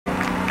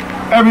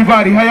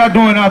Everybody, how y'all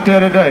doing out there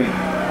today?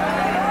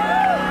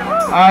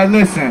 Alright,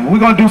 listen, we're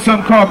gonna do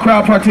something called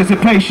crowd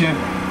participation.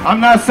 I'm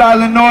not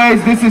Silent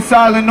Noise, this is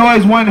Silent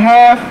Noise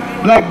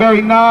 1/2,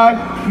 Blackberry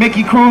Nod.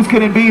 Mickey Cruz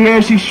couldn't be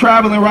here, she's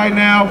traveling right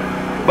now,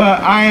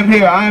 but I am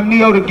here. I am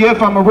Neo the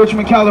Gift, I'm a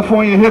Richmond,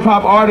 California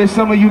hip-hop artist.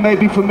 Some of you may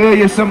be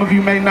familiar, some of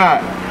you may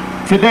not.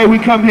 Today we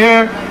come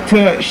here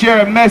to share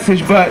a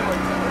message, but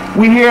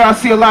I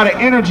see a lot of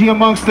energy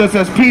amongst us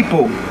as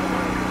people.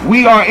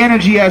 We are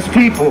energy as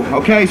people,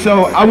 okay?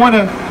 So I want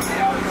to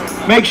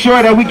make sure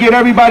that we get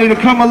everybody to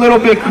come a little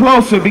bit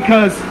closer,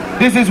 because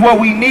this is what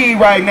we need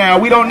right now.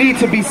 We don't need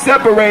to be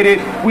separated.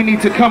 We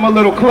need to come a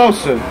little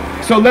closer.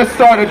 So let's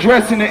start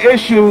addressing the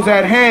issues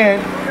at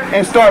hand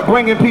and start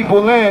bringing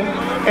people in.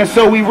 And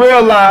so we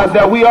realize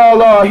that we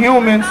all are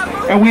humans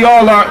and we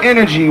all are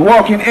energy,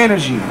 walking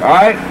energy, all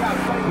right?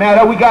 Now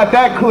that we got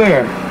that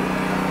clear,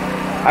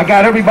 I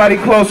got everybody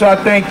closer. I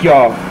thank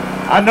y'all.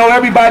 I know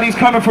everybody's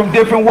coming from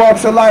different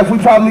walks of life. We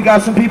probably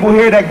got some people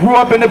here that grew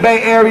up in the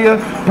Bay Area.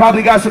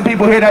 Probably got some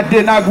people here that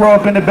did not grow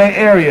up in the Bay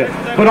Area.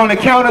 But on the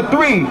count of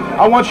 3,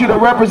 I want you to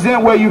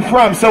represent where you're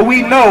from, so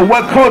we know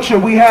what culture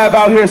we have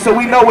out here, so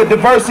we know what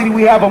diversity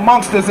we have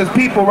amongst us as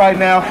people right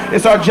now.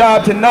 It's our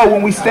job to know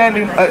when we stand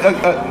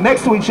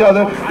next to each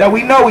other that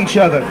we know each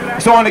other.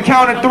 So on the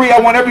count of 3,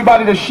 I want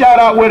everybody to shout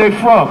out where they're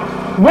from.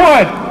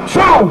 1,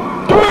 2,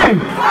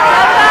 3.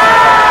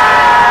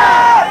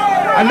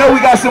 I know we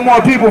got some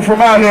more people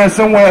from out here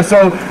somewhere,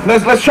 so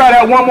let's try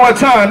that one more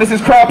time. This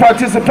is crowd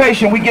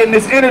participation. We getting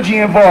this energy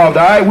involved,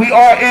 all right? We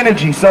are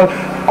energy, so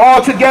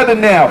all together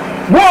now.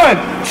 1,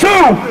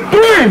 2,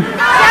 3.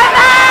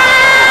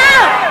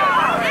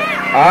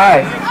 All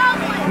right.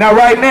 Now,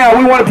 right now,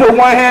 we want to put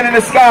one hand in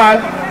the sky,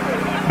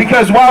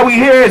 because while we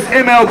here is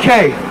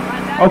MLK,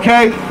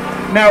 okay?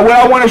 Now, what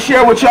I want to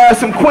share with y'all is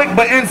some quick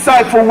but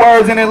insightful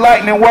words and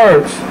enlightening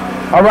words,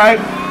 all right?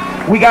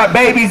 We got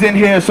babies in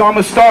here, so I'm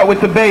going to start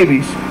with the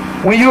babies.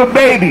 When you're a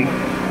baby,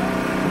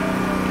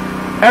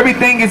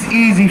 everything is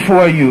easy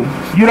for you.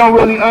 You don't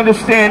really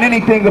understand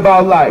anything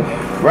about life,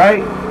 right?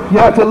 You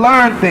have to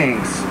learn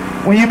things.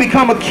 When you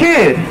become a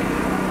kid,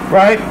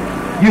 right,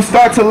 you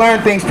start to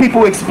learn things.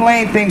 People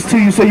explain things to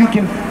you so you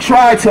can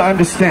try to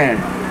understand.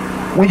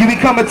 When you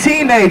become a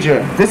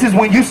teenager, this is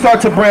when you start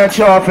to branch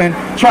off and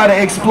try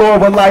to explore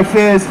what life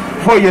is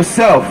for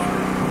yourself.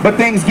 But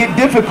things get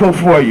difficult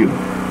for you,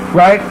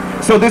 right?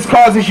 So this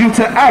causes you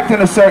to act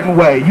in a certain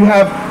way. You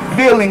have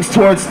feelings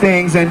towards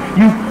things and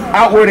you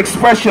outward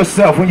express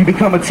yourself when you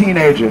become a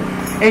teenager.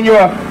 In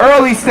your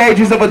early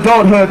stages of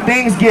adulthood,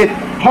 things get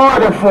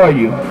harder for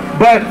you,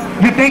 but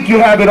you think you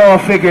have it all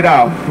figured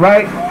out,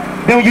 right?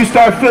 Then when you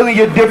start feeling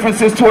your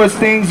differences towards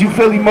things, you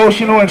feel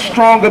emotional and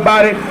strong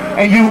about it,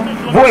 and you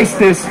voice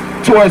this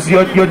towards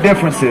your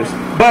differences.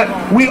 But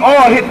we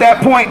all hit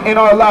that point in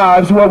our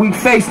lives where we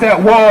face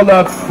that wall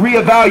of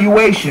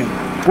reevaluation,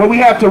 where we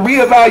have to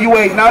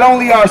reevaluate not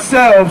only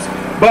ourselves,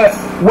 but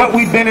what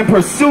we've been in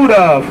pursuit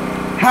of,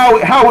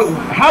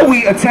 how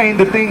we attain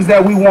the things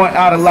that we want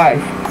out of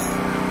life.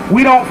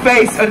 We don't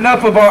face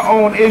enough of our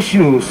own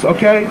issues,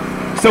 okay?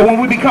 So when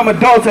we become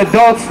adults,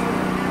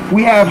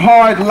 we have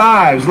hard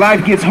lives.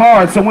 Life gets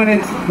hard. So when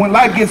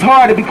life gets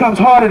hard, it becomes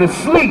harder to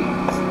sleep.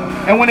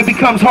 And when it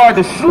becomes hard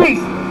to sleep,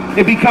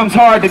 it becomes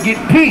hard to get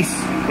peace.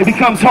 It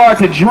becomes hard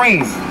to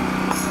dream.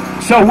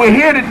 So we're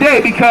here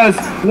today because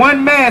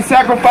one man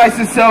sacrificed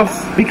himself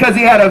because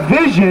he had a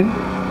vision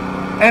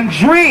and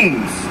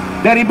dreams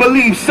that he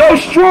believed so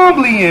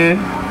strongly in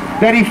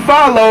that he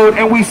followed,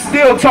 and we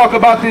still talk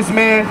about this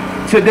man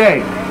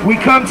today. We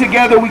come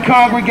together, we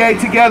congregate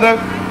together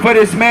for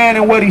this man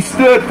and what he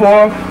stood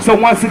for. So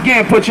once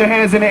again, put your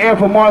hands in the air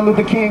for Martin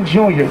Luther King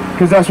Jr.,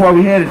 because that's why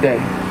we're here today.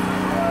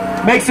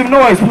 Make some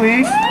noise,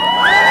 please.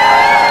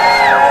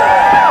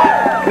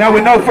 Now,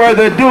 with no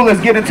further ado,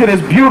 let's get into this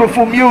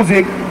beautiful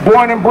music.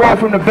 Born and bred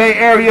from the Bay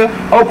Area,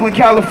 Oakland,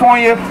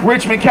 California,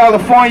 Richmond,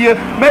 California.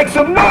 Make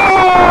some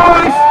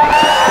noise!